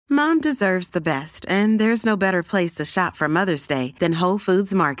Mom deserves the best, and there's no better place to shop for Mother's Day than Whole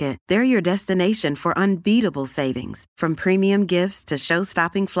Foods Market. They're your destination for unbeatable savings, from premium gifts to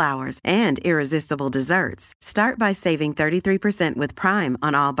show-stopping flowers and irresistible desserts. Start by saving 33% with Prime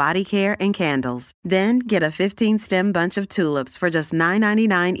on all body care and candles. Then get a 15-stem bunch of tulips for just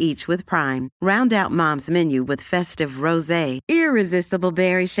 $9.99 each with Prime. Round out Mom's menu with festive rosé, irresistible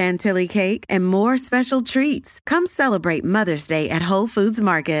berry chantilly cake, and more special treats. Come celebrate Mother's Day at Whole Foods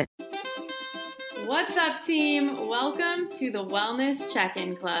Market. What's up, team? Welcome to the Wellness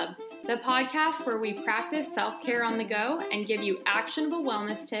Check-In Club, the podcast where we practice self-care on the go and give you actionable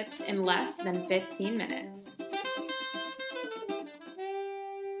wellness tips in less than 15 minutes.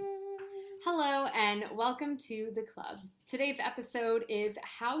 Hello and welcome to the club. Today's episode is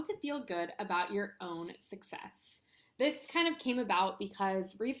how to feel good about your own success. This kind of came about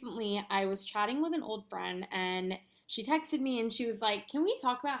because recently I was chatting with an old friend and she texted me and she was like, "Can we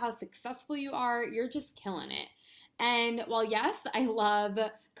talk about how successful you are? You're just killing it." And while yes, I love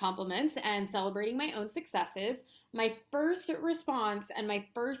compliments and celebrating my own successes, my first response and my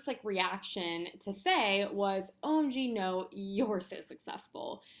first reaction to say was, "OMG, no, you're so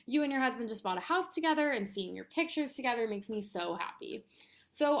successful. You and your husband just bought a house together and seeing your pictures together makes me so happy."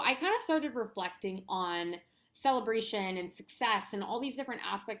 So I kind of started reflecting on celebration and success and all these different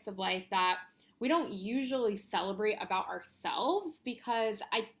aspects of life that we don't usually celebrate about ourselves, because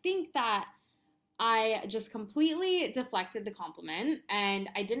I think that I just completely deflected the compliment and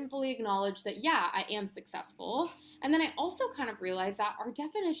I didn't fully acknowledge that, yeah, I am successful. And then I also kind of realized that our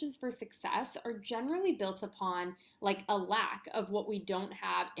definitions for success are generally built upon a lack of what we don't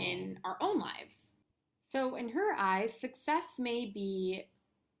have in our own lives. So in her eyes,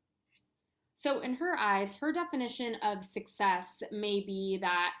 her definition of success may be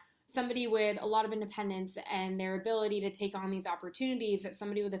that somebody with a lot of independence and their ability to take on these opportunities that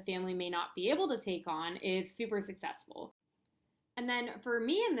somebody with a family may not be able to take on is super successful. And then for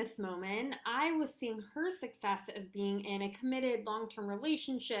me in this moment, I was seeing her success as being in a committed long-term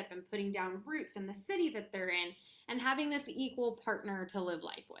relationship and putting down roots in the city that they're in and having this equal partner to live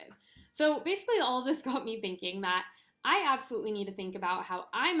life with. So basically all of this got me thinking that I absolutely need to think about how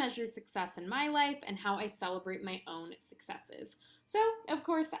I measure success in my life and how I celebrate my own successes. So, of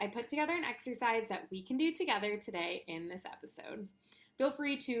course, I put together an exercise that we can do together today in this episode. Feel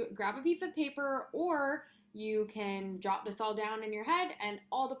free to grab a piece of paper, or you can jot this all down in your head, and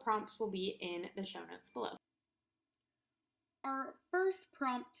all the prompts will be in the show notes below. Our first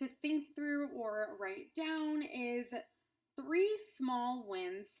prompt to think through or write down is 3 small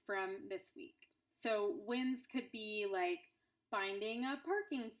wins from this week. So wins could be like finding a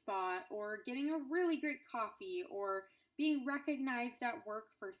parking spot or getting a really great coffee or being recognized at work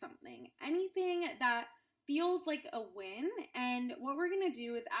for something. Anything that feels like a win. And what we're going to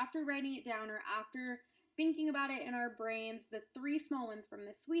do is, after writing it down or after thinking about it in our brains, the 3 small wins from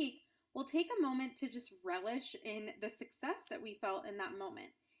this week, we'll take a moment to just relish in the success that we felt in that moment.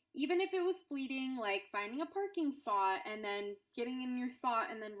 Even if it was fleeting, like finding a parking spot and then getting in your spot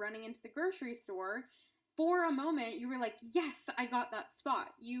and then running into the grocery store, for a moment you were like, yes, I got that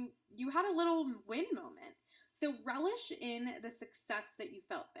spot. You had a little win moment. So relish in the success that you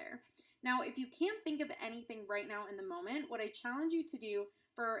felt there. Now, if you can't think of anything right now in the moment, what I challenge you to do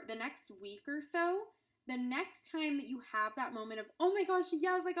for the next week or so, the next time that you have that moment of, oh my gosh,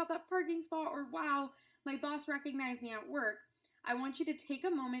 yes, I got that parking spot, or wow, my boss recognized me at work, I want you to take a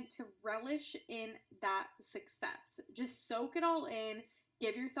moment to relish in that success. Just soak it all in.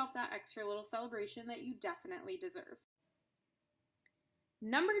 Give yourself that extra little celebration that you definitely deserve.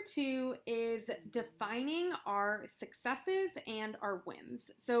 Number 2 is defining our successes and our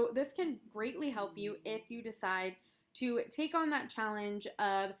wins. So this can greatly help you if you decide to take on that challenge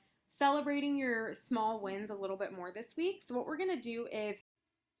of celebrating your small wins a little bit more this week. So what we're going to do is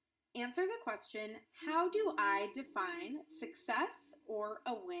answer the question, how do I define success or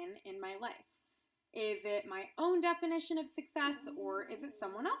a win in my life? Is it my own definition of success, or is it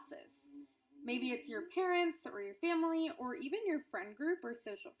someone else's? Maybe it's your parents or your family or even your friend group or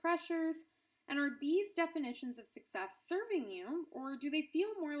social pressures. And are these definitions of success serving you, or do they feel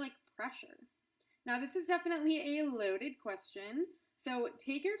more like pressure? Now, this is definitely a loaded question, so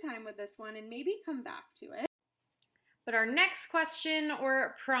take your time with this one and maybe come back to it. But our next question,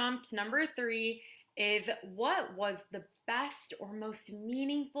 or prompt number 3, is, what was the best or most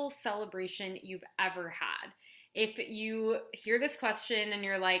meaningful celebration you've ever had? If you hear this question and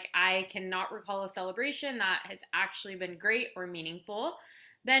you're like, I cannot recall a celebration that has actually been great or meaningful,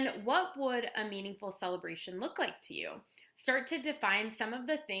 then what would a meaningful celebration look like to you? Start to define some of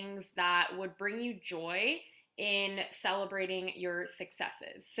the things that would bring you joy in celebrating your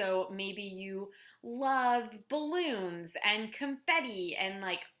successes. So maybe you love balloons and confetti and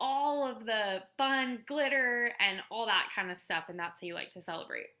like all of the fun glitter and all that kind of stuff, and that's how you like to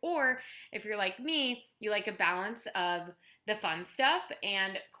celebrate. Or if you're like me, you like a balance of the fun stuff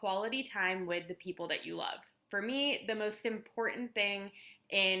and quality time with the people that you love. For me, the most important thing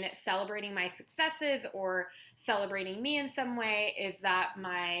in celebrating my successes or celebrating me in some way is that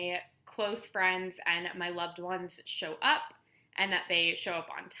my close friends and my loved ones show up, and that they show up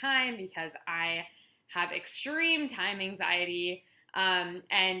on time, because I have extreme time anxiety. And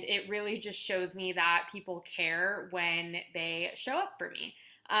it really just shows me that people care when they show up for me.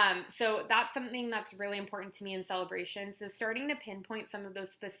 So that's something that's really important to me in celebration. So starting to pinpoint some of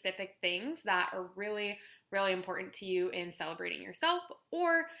those specific things that are really, really important to you in celebrating yourself,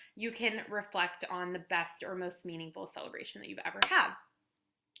 or you can reflect on the best or most meaningful celebration that you've ever had.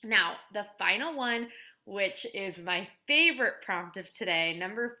 Now, the final one, which is my favorite prompt of today,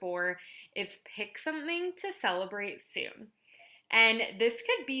 number 4, is pick something to celebrate soon. And this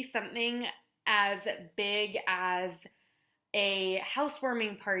could be something as big as a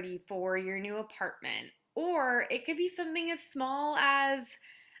housewarming party for your new apartment, or it could be something as small as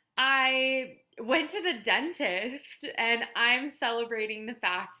I went to the dentist and I'm celebrating the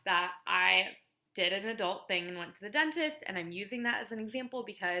fact that I did an adult thing and went to the dentist, and I'm using that as an example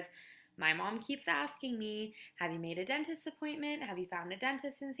because my mom keeps asking me, have you made a dentist appointment? Have you found a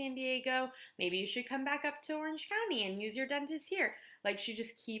dentist in San Diego? Maybe you should come back up to Orange County and use your dentist here. Like, she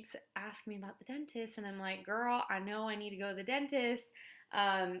just keeps asking me about the dentist, and I'm like, girl, I know I need to go to the dentist.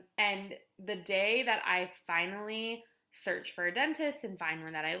 And the day that I finally search for a dentist and find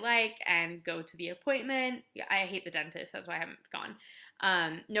one that I like and go to the appointment, I hate the dentist, that's why I haven't gone.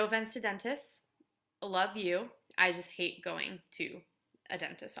 No offense to dentists. Love you. I just hate going to a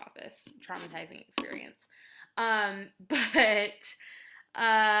dentist office. Traumatizing experience. Yeah.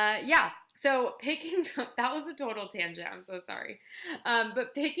 So that was a total tangent. I'm so sorry.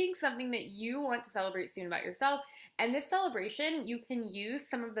 But picking something that you want to celebrate soon about yourself. And this celebration, you can use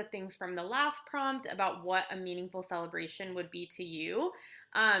some of the things from the last prompt about what a meaningful celebration would be to you.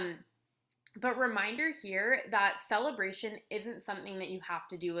 But reminder here that celebration isn't something that you have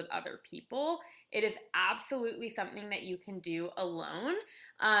to do with other people. It is absolutely something that you can do alone.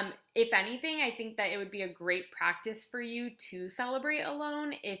 If anything, I think that it would be a great practice for you to celebrate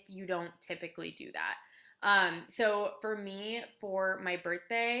alone if you don't typically do that. So for me, for my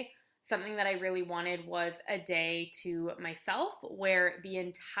birthday, something that I really wanted was a day to myself where the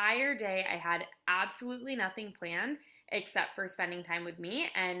entire day I had absolutely nothing planned except for spending time with me,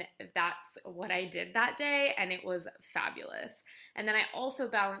 and that's what I did that day, and it was fabulous. And then I also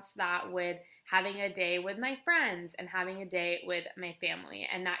balanced that with having a day with my friends and having a day with my family,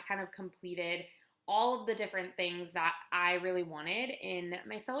 and that kind of completed all of the different things that I really wanted in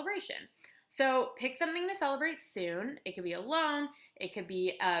my celebration. So pick something to celebrate soon. It could be alone. It could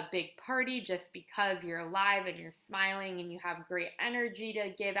be a big party just because you're alive and you're smiling and you have great energy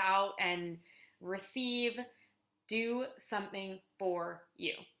to give out and receive. Do something for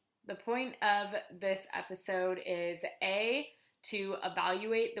you. The point of this episode is to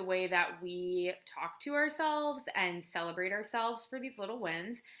evaluate the way that we talk to ourselves and celebrate ourselves for these little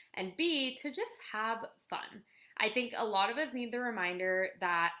wins, and B, to just have fun. I think a lot of us need the reminder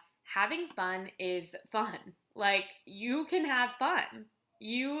that having fun is fun. Like, you can have fun.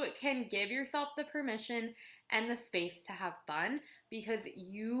 You can give yourself the permission and the space to have fun because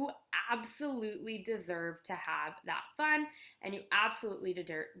you absolutely deserve to have that fun, and you absolutely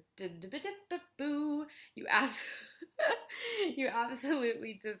you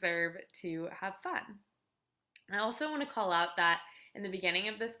absolutely deserve to have fun. I also want to call out that in the beginning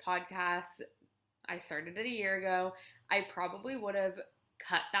of this podcast, I started it a year ago, I probably would have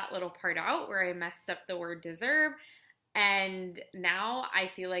cut that little part out where I messed up the word deserve. And now I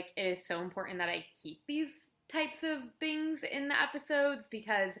feel like it is so important that I keep these types of things in the episodes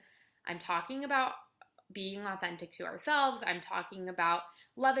because I'm talking about being authentic to ourselves. I'm talking about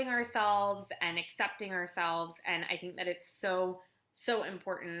loving ourselves and accepting ourselves. And I think that it's so, so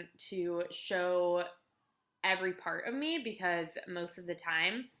important to show every part of me because most of the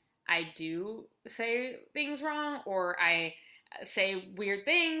time I do say things wrong, or I say weird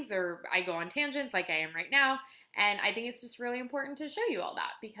things, or I go on tangents like I am right now. And I think it's just really important to show you all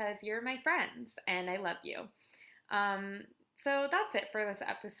that because you're my friends and I love you. So that's it for this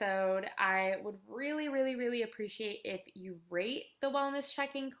episode. I would really, really, really appreciate if you rate the Wellness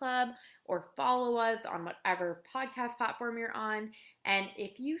Check-In Club or follow us on whatever podcast platform you're on. And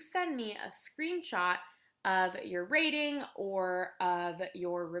if you send me a screenshot of your rating or of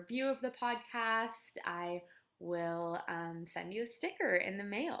your review of the podcast, I will send you a sticker in the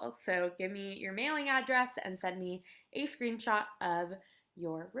mail. So give me your mailing address and send me a screenshot of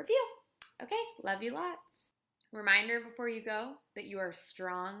your review. Okay, love you lots. Reminder before you go that you are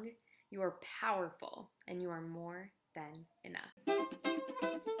strong, you are powerful, and you are more than enough.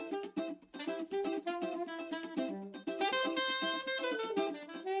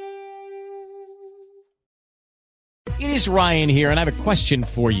 It is Ryan here, and I have a question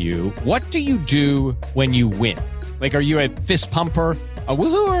for you. What do you do when you win? Like, are you a fist pumper, a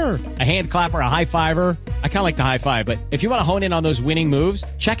woohooer, a hand clapper, a high fiver? I kind of like the high five, but if you want to hone in on those winning moves,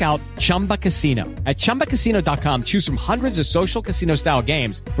 check out Chumba Casino. At ChumbaCasino.com, choose from hundreds of social casino-style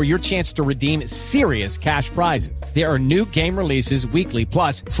games for your chance to redeem serious cash prizes. There are new game releases weekly,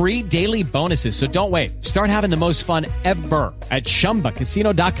 plus free daily bonuses, so don't wait. Start having the most fun ever at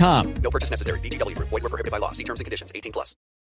ChumbaCasino.com. No purchase necessary. VGW Group. Void where prohibited by law. See terms and conditions. 18+.